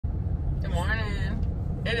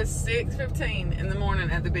It is 6:15 in the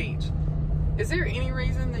morning at the beach. Is there any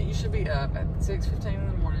reason that you should be up at 6:15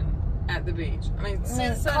 in the morning at the beach? I mean,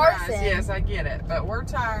 since sunrise, yes, I get it. But we're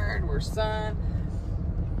tired, we're sun.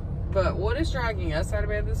 But what is dragging us out of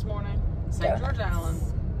bed this morning, St. George Island,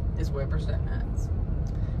 is Weber's Donuts.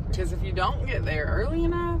 Because if you don't get there early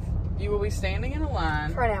enough, you will be standing in a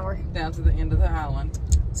line for an hour down to the end of the island.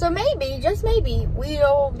 So maybe, just maybe,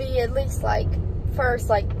 we'll be at least like first,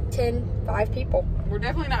 like 5 people. We're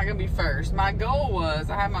definitely not going to be first. My goal was,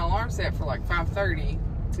 I have my alarm set for like 5:30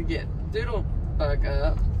 to get Doodlebug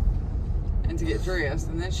up and to get dressed.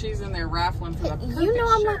 And then she's in there rifling for the perfect You know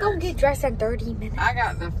I'm not shirt. going to get dressed in 30 minutes. I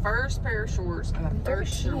got the first pair of shorts and the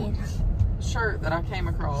first shirt that I came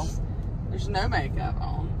across. There's no makeup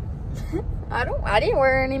on. I didn't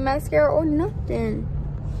wear any mascara or nothing.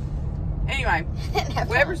 Anyway,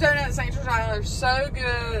 Weber's Donuts, St. George Island, are so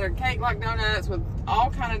good. They're cake-like donuts with all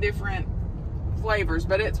kind of different flavors,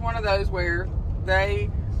 but it's one of those where they're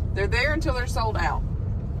there until they're sold out.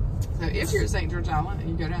 So if you're at St. George Island and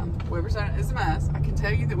you go down, Weber's Donut is a must. I can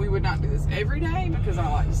tell you that we would not do this every day because I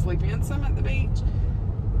like to sleep in some at the beach.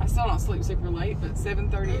 I still don't sleep super late, but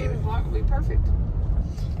 7:30, 8 o'clock would be perfect.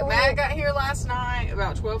 Matt got here last night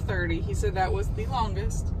about 12:30. He said that was the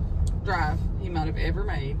longest drive he might have ever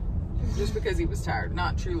made, just because he was tired.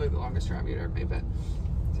 Not truly the longest drive he'd ever made, but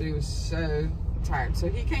said he was so tired. So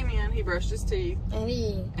he came in, he brushed his teeth, and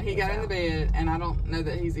he got in the bed, and I don't know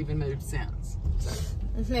that he's even moved since. So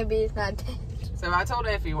maybe it's not dead. So I told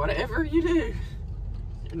Effie, whatever you do,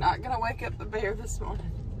 you're not gonna wake up the bear this morning.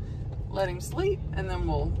 Let him sleep, and then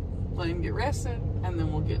we'll let him get rested, and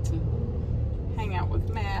then we'll get to hang out with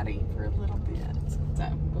Maddie for a little bit. So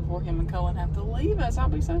before him and Cullen have to leave us, I'll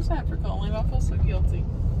be so sad for Cullen. I feel so guilty.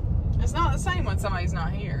 It's not the same when somebody's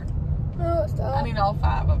not here. No, it's not. I need all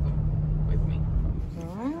 5 of them with me.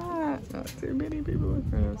 Alright, not too many people in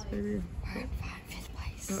front of us, baby. We're in 5th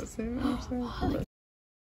place. Let's see what I'm saying.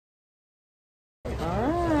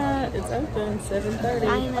 Alright, it's open, 7:30.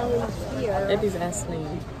 I know it's here. Effie's asked me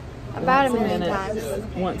About a million times.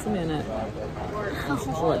 once a minute.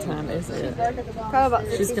 What time is it? Probably about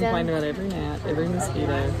 67. She's complaining about every gnat, every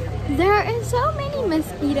mosquito. There are so many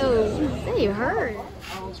mosquitoes. They hurt.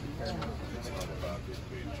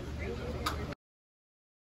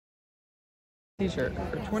 T-shirt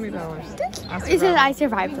for $20. It says I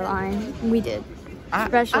survived the line. We did.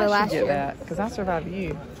 Especially last year. I should get that, because I survived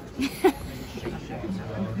you.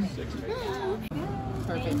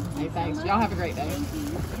 Perfect. Hey, thanks. Y'all have a great day.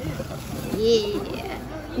 Yeah.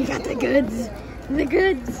 You got the goods. The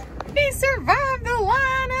goods. He survived the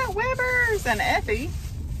line at Weber's. And Effie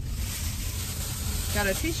got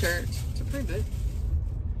a t-shirt to prove it.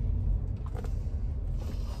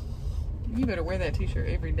 You better wear that t-shirt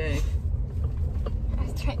every day.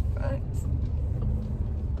 That's right, folks.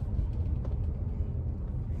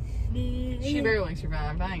 She barely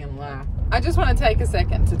survived, I ain't gonna lie. I just want to take a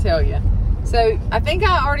second to tell you. So, I think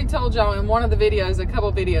I already told y'all in one of the videos, a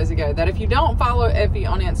couple videos ago, that if you don't follow Effie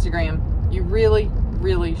on Instagram, you really,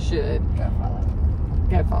 really should.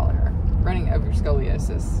 Go follow her. Running over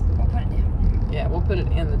scoliosis. We'll put it down. Yeah, we'll put it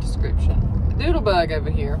in the description. Doodlebug over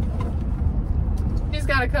here. She's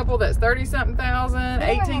got a couple that's 30-something thousand,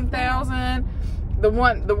 18,000. The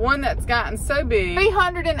one that's gotten so big,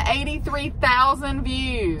 383,000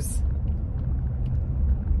 views.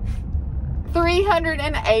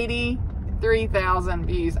 383,000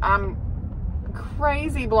 views. I'm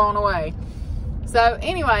crazy blown away. So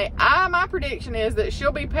anyway, my prediction is that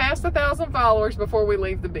she'll be past 1,000 followers before we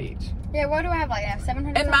leave the beach. Yeah, what do I have? Like, I have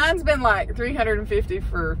 700. And mine's been like 350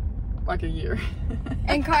 for like a year.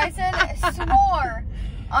 And Carson swore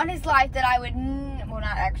on his life that I would, well,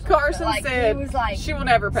 not actually. Carson like, said he was like, she will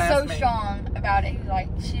never pass me. So strong about it. He was like,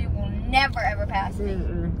 she will never ever pass me.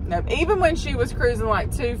 No, even when she was cruising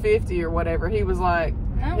like 250 or whatever, he was like,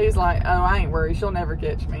 no. He's like, oh, I ain't worried, she'll never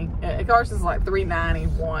catch me. Carson's like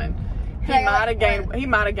 391. He might have gained. He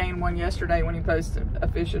might have gained one yesterday when he posted a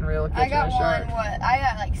fishing reel of catching a shark. I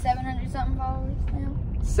got like 700 something followers now.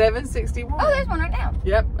 761. Oh, there's one right now.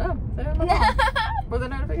 Yep. Oh, there's my phone with a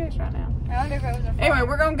notification right now. I wonder if it was a phone. Anyway,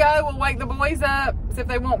 we're gonna go. We'll wake the boys up. See if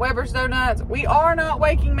they want Weber's Donuts. We are not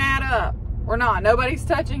waking Matt up. We're not. Nobody's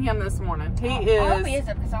touching him this morning. He is. I hope he is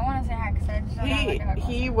up because I want to say hi because I just don't know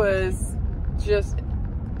he was just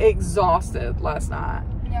exhausted last night.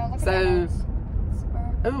 Yeah, look at that.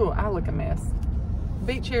 Ooh, I look a mess.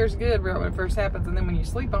 Beach hair's good right when it first happens, and then when you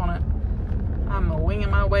sleep on it, I'm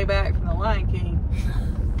winging my way back from the Lion King.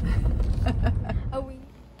 A wing.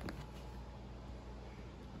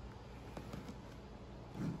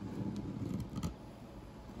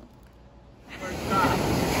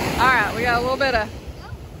 Alright, we got a little bit of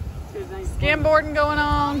Skimboarding going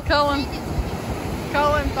on. Cullen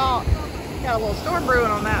thought got a little storm brewing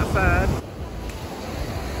on that side.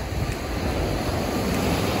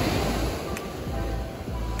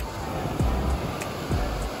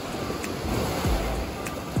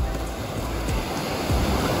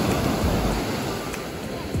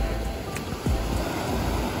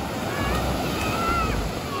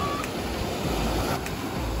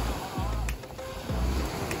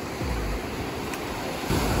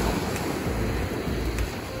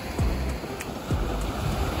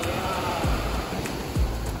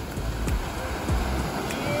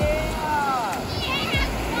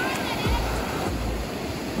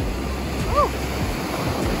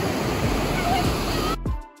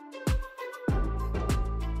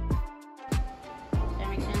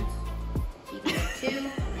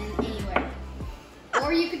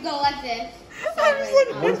 Or you could go like this.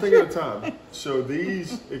 One thing at a time. So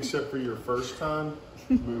these, except for your first time,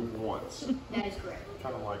 move once. That is correct.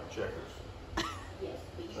 Kind of like checkers. Yes,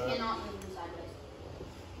 but you cannot move them sideways.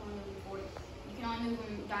 Only move them forward. You can only move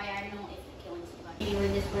them diagonal if you're killing somebody. Anywhere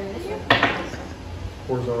this way or this way.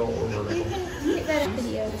 Horizontal or vertical. Get that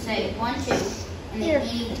video. Say 1, 2, and then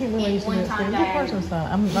any one time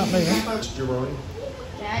I'm not moving. Jabroni.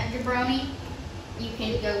 That jabroni, you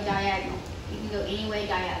can go diagonal. You can go any way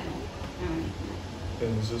diagonal.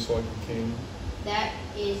 And is this like the king? That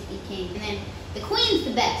is the king. And then the queen's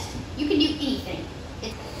the best. You can do anything.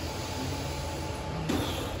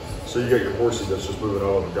 So you got your horses that's just moving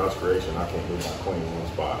all over God's creation. I can't move my queen in one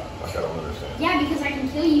spot. Like, I don't understand. Yeah, because I can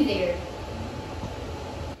kill you there.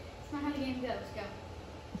 That's not how the game goes. Go.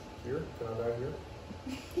 Here? Can I die here?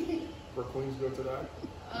 Where queens go to die?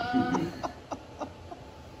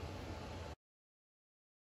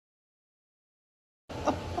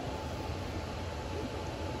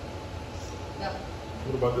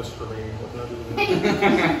 What about this for me? What can I do with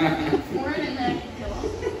this? Foreign and then I can kill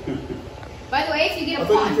them. By the way, if you get a I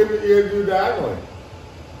thought pawn, you had to do diagonally.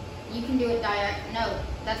 you can do it diagonal. No,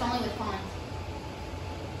 that's only with pawns.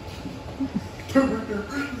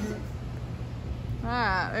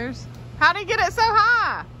 Alright, there's. How did you get it so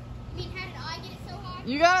high? I mean, how did I get it so high?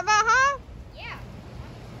 You got it that high? Yeah.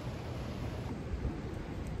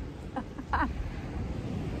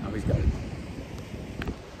 Oh, he's got it.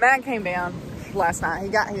 Matt came down last night. He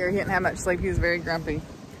got here, he didn't have much sleep. He was very grumpy.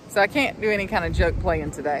 So I can't do any kind of joke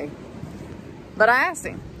playing today. But I asked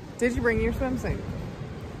him, did you bring your swimsuit?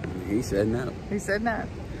 He said no. He said no.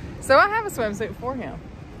 So I have a swimsuit for him.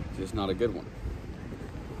 Just not a good one.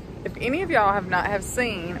 If any of y'all have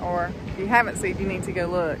seen, or if you haven't seen, you need to go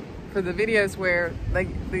look for the videos where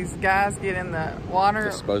these guys get in the water.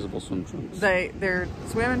 Disposable swim trunks. They're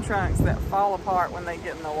swimming trunks that fall apart when they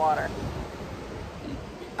get in the water.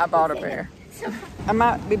 I bought a pair. I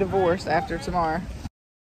might be divorced after tomorrow.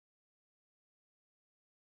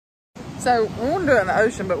 So we want to do it in the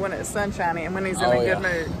ocean, but when it's sunshiny and when he's in a good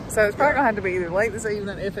mood. So it's probably gonna have to be either late this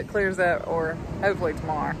evening if it clears up, or hopefully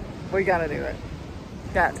tomorrow. We gotta do it.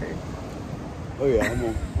 Got to. Oh yeah,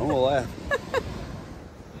 I'm gonna laugh.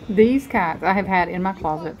 These kites I have had in my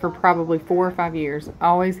closet for probably 4 or 5 years.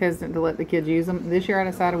 Always hesitant to let the kids use them. This year I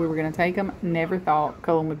decided we were going to take them. Never thought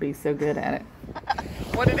Cullen would be so good at it.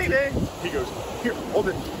 What did he do? He goes, here, hold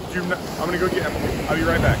it. I'm going to go get Emily. I'll be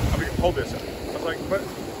right back. Hold this. I was like, what?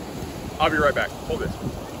 I'll be right back. Hold this.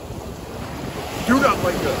 Do not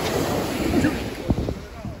let go.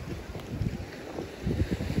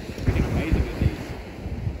 Amazing at these.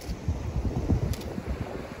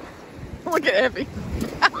 Look at Effie.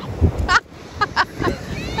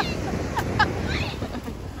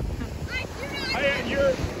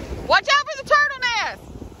 Watch out for the turtle nest!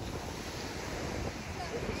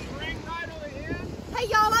 Hey,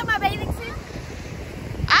 y'all like my bathing suit?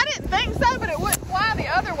 I didn't think so, but it wouldn't fly the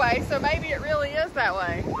other way, so maybe it really is that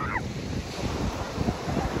way.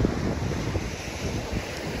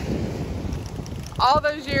 All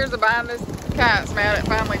those years of buying this kites, man, it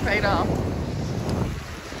finally paid off.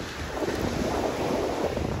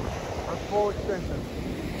 A full extension.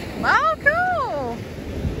 Oh, cool!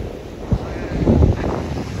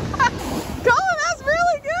 Colin, that's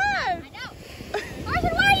really good! I know.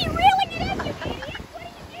 Carson, why are you reeling it in, you idiot? What are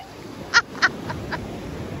you doing?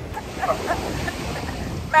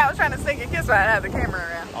 Matt was trying to sneak a kiss right out of the camera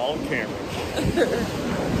around. On camera.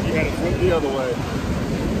 You had it flip the other way.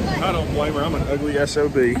 I don't blame her. I'm an ugly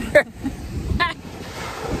SOB.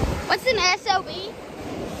 What's an SOB?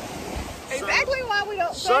 Exactly why we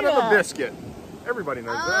don't say Son of a that. biscuit. Everybody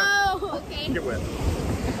knows that. Oh, okay. Get wet.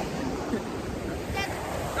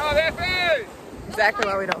 Oh, that's it! Exactly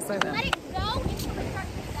why we don't say that. Let it go until it starts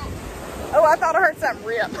to die. Oh, I thought I heard something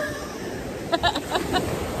rip.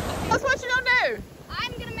 do?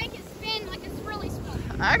 I'm gonna make it spin like it's really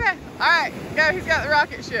spinning. Okay. All right. Go. He's got the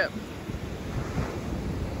rocket ship.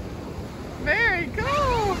 Very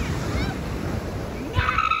cool.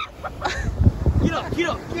 Get up, get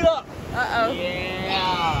up, get up. Uh-oh.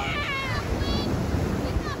 Yeah.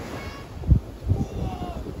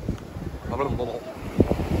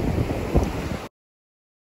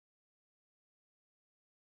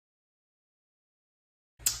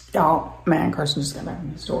 Y'all, Matt and Carson just got back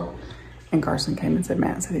from the store. And Carson came and said,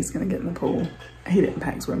 Matt said he's going to get in the pool. He didn't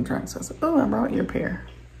pack swim trunks. So I said, oh, I brought you a pair.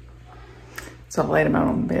 So I laid him out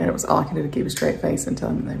on the bed. It was all I could do to keep a straight face and tell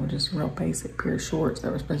him they were just real basic pair of shorts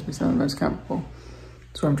that were supposed to be some of the most comfortable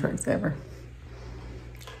swim trunks ever.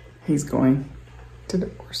 He's going to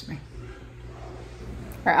divorce me.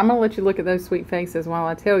 All right, I'm going to let you look at those sweet faces while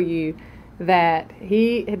I tell you that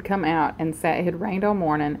he had come out and sat, it had rained all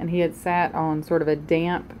morning, and he had sat on sort of a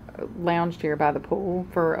damp lounge chair by the pool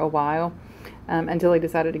for a while until he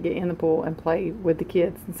decided to get in the pool and play with the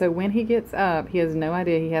kids. And so when he gets up, he has no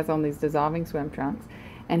idea he has on these dissolving swim trunks,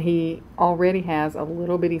 and he already has a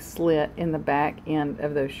little bitty slit in the back end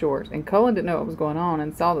of those shorts. And Colin didn't know what was going on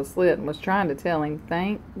and saw the slit and was trying to tell him.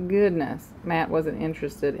 Thank goodness Matt wasn't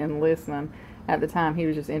interested in listening at the time. He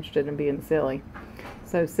was just interested in being silly.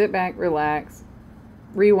 So sit back, relax,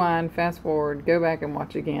 rewind, fast forward, go back and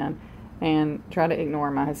watch again, and try to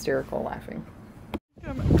ignore my hysterical laughing.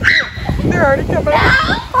 They're already coming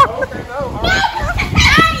up. Okay, no, all No!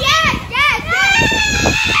 right. Yes! Yes! Yes!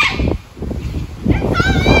 They're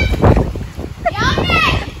coming! Yummy!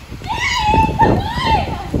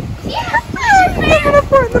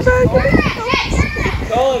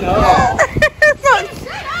 Colin, oh.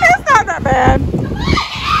 It's not that bad.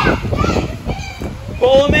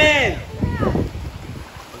 Pull him in.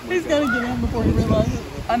 He's gonna get in before he realizes it.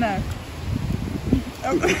 I know.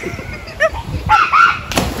 Doesn't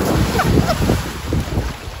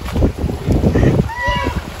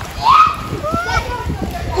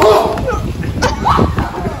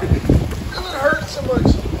hurt so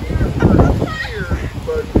much here, but right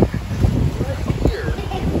here.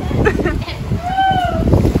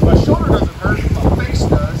 My shoulder doesn't hurt, my face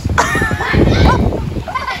does.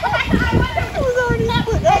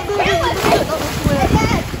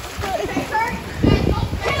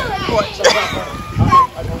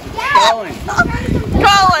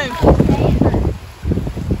 Colin.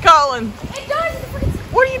 Colin!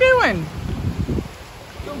 What are you doing?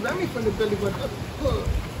 Don't grab me from the belly button.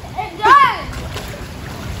 It does!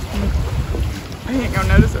 He ain't gonna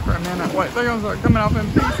notice it for a minute. Wait, they're gonna start coming off in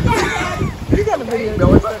pieces. You got the video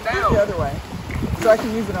Belly button down. the other way, so I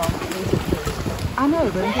can use it on. I know,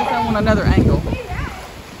 but in case I want another angle.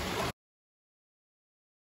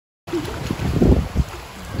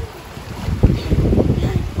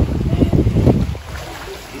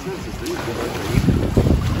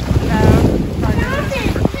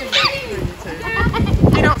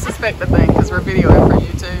 You don't suspect the thing because we're videoing for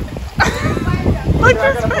YouTube. Look,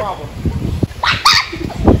 I got a problem.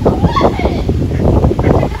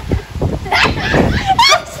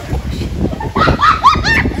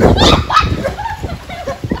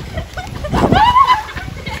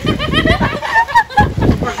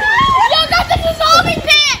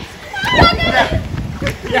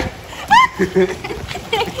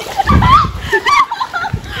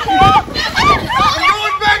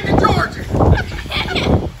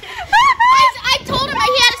 I told him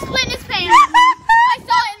he had a split in his pants. I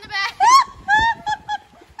saw it in the back.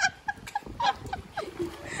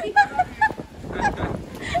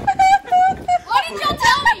 Why didn't y'all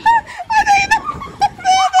tell me?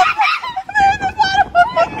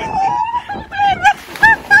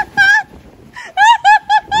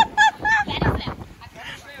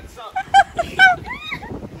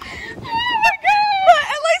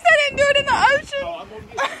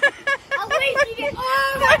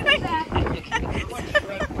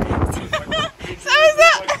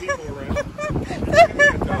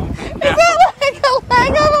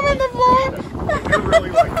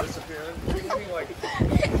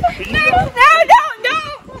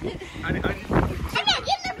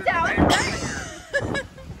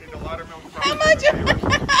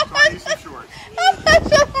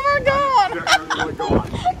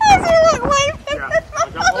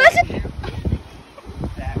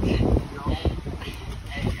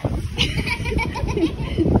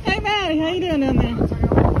 How you doing down there?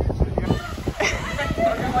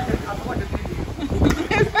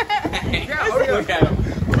 Look at him.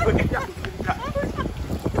 Look at him.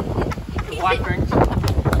 The black things.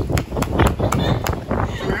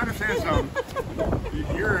 So we understand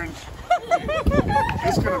something. Urine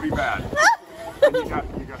is going to be bad. And you got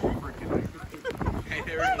the freaking Hey,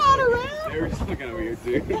 they They're not around. They were just looking over here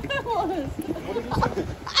too. I was.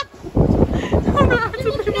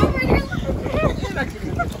 You're looking over and you're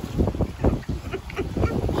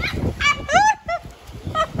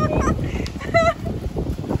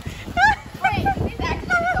Wait, these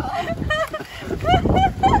actually go.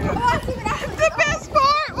 The best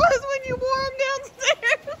part was when you wore them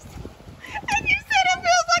downstairs. And you said it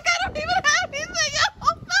feels like I don't even have anything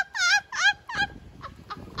on.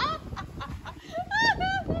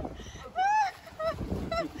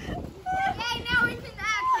 Okay, now it's in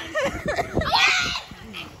action.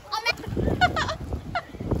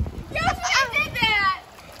 Yes, I did that.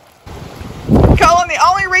 Colin, the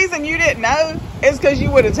only reason you didn't know is because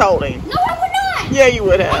you would have told him. No, I would not. Yeah, you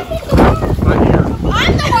would have. Right here.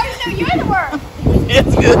 I'm the worst, so you're the worst.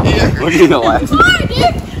 It's good here. Look at the last. Sorry,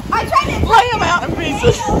 dude. I tried to Lay them out in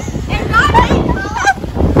pieces. and not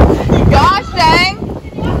Gosh dang.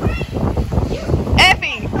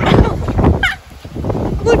 Effie.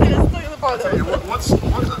 Look at this. Look at the part that was. What's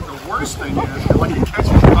the worst thing is, like you catch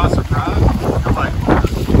it by surprise, you're like,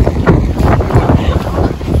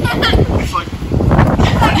 it's like,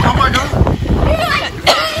 oh my god.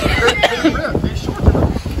 They're ripped. These shorts are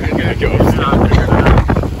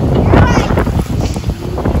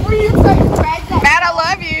Were you supposed to drag that? Matt, I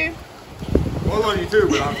love you. well, I love you too,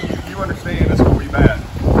 but you understand it's going to be bad.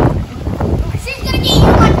 She's gonna get you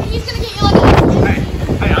like, he's gonna get you like a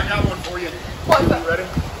Hey, I got one for you. What's You that? ready?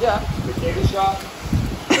 Yeah. The candy shop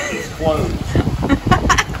is closed.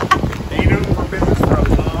 Ain't open for business for a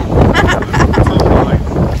long. It's only like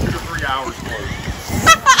 2 to 3 hours closed.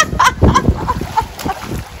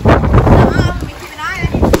 keep an eye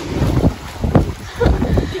on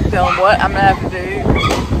Tell him what I'm gonna have to do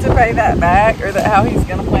to pay that back, or that how he's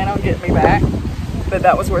gonna plan on getting me back. But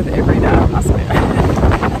that was worth every dime I spent.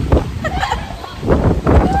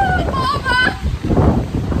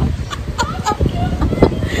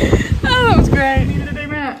 Oh, that was great. You gonna do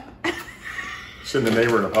Matt? Send the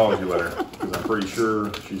neighbor an apology letter because I'm pretty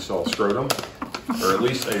sure she saw scrotum, or at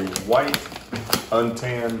least a white,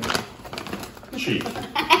 untanned cheek.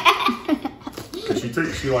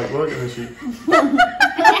 Cause she like looked and then she,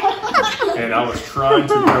 and I was trying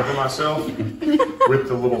to cover myself with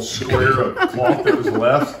the little square of cloth that was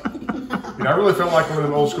left. And I really felt like one of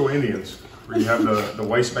them old school Indians where you have the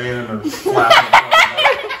waistband and the flap.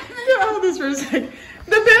 Hold this for a second.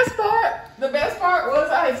 The best part was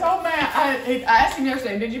I had told Matt, I asked him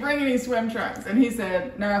yesterday, did you bring any swim trunks? And he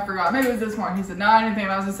said, no, I forgot. Maybe it was this morning. He said, no, I didn't think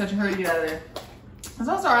I was in such a hurry to get out of there. I said,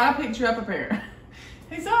 that's all right, I picked you up a pair.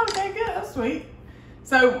 He said, oh, okay, good, that's sweet.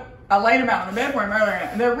 So I laid them out on the bed for him earlier,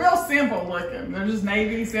 and they're real simple looking. They're just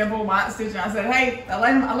navy, simple, white stitching. I said, hey, I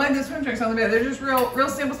laid the swim trunks on the bed. They're just real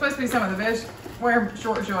simple, supposed to be some of the best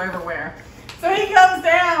shorts you'll ever wear. So he comes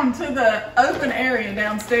down to the open area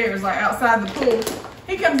downstairs, like outside the pool.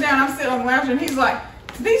 He comes down, I'm sitting on the lounge, and he's like,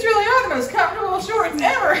 these really are the most comfortable shorts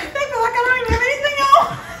ever. They feel like I don't even have anything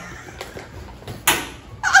on.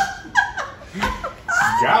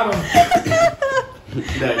 Got him.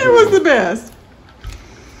 It was the best.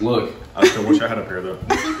 Look. I still wish I had a pair though.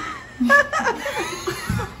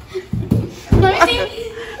 What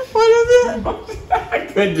is it? I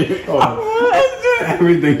could do What is it?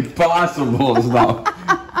 everything possible about.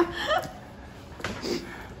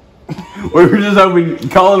 We were just hoping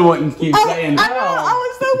Colin wouldn't keep saying I know. I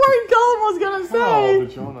was so worried Colin was gonna say. Oh,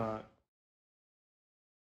 but you're not.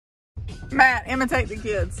 Matt, imitate the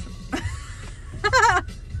kids.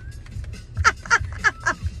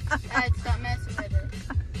 Dad, stop messing with it.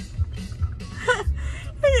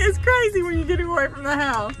 It's crazy when you get away from the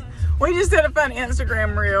house. We just did a fun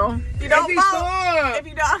Instagram reel. If you don't Effie, follow, stop! if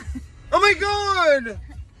you don't, Oh my god!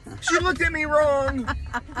 She looked at me wrong.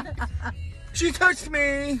 She touched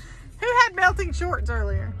me. who had melting shorts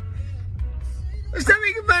earlier? Stop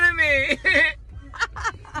making fun of me.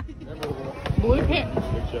 Blue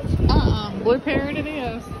Parrot. Blue Parrot it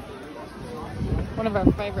is. One of our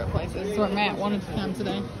favorite places. This is where Matt wanted to come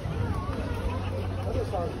today.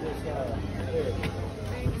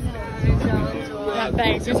 Yeah,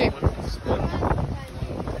 thanks. You too.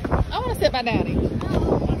 I want to sit by Daddy.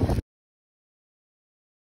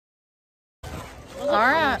 All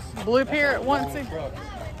right, Blue Parrot wants it.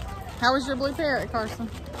 How was your Blue Parrot, Carson?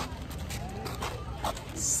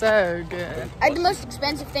 So good. I had the most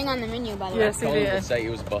expensive thing on the menu, by the way. Yes, he Colin would did. say he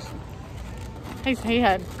was busting. He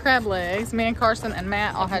had crab legs. Me and Carson and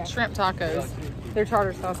Matt all had shrimp tacos. Their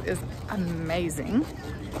tartar sauce is amazing.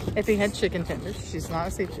 If he had chicken tenders, she's not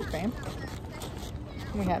a seafood fan.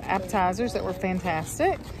 We had appetizers that were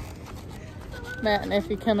fantastic. Matt and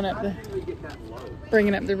Effie coming up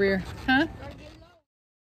bringing up the rear. Huh?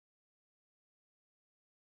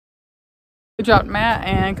 We dropped Matt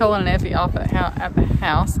and Colin and Effie off at the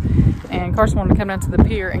house, and Carson wanted to come down to the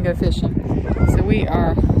pier and go fishing. So we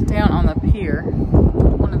are down on the pier,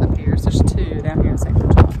 one of the piers. There's two down here in St.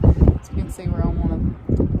 George Island. So you can see we're on one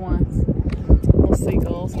of the ones. Little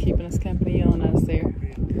seagulls keeping us company, yelling at us there.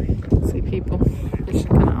 See people fishing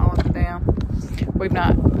kind of all up and down. We've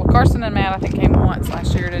not, well, Carson and Matt I think came once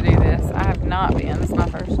last year to do this. I have not been. This is my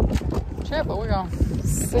first trip, but we're going to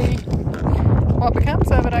see what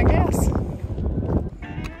becomes of it, I guess.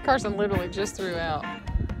 Carson literally just threw out.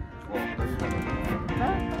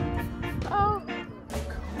 Oh.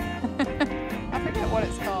 I forget what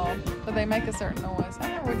it's called, but they make a certain noise. I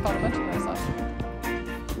know we caught a bunch of those last year.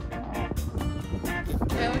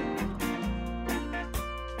 Really?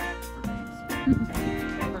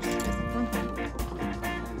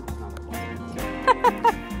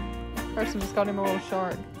 Carson just got him a little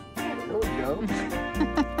shark. There we go.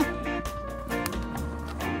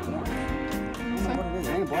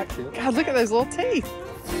 God, look at those little teeth.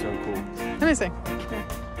 So cool. Let me see. Here.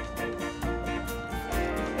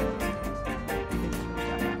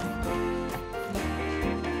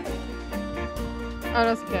 Oh,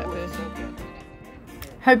 that's a catfish.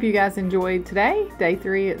 Hope you guys enjoyed today, day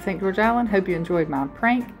 3 at St. George Island. Hope you enjoyed my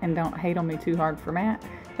prank and don't hate on me too hard for Matt.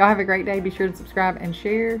 Y'all have a great day. Be sure to subscribe and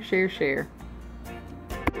share.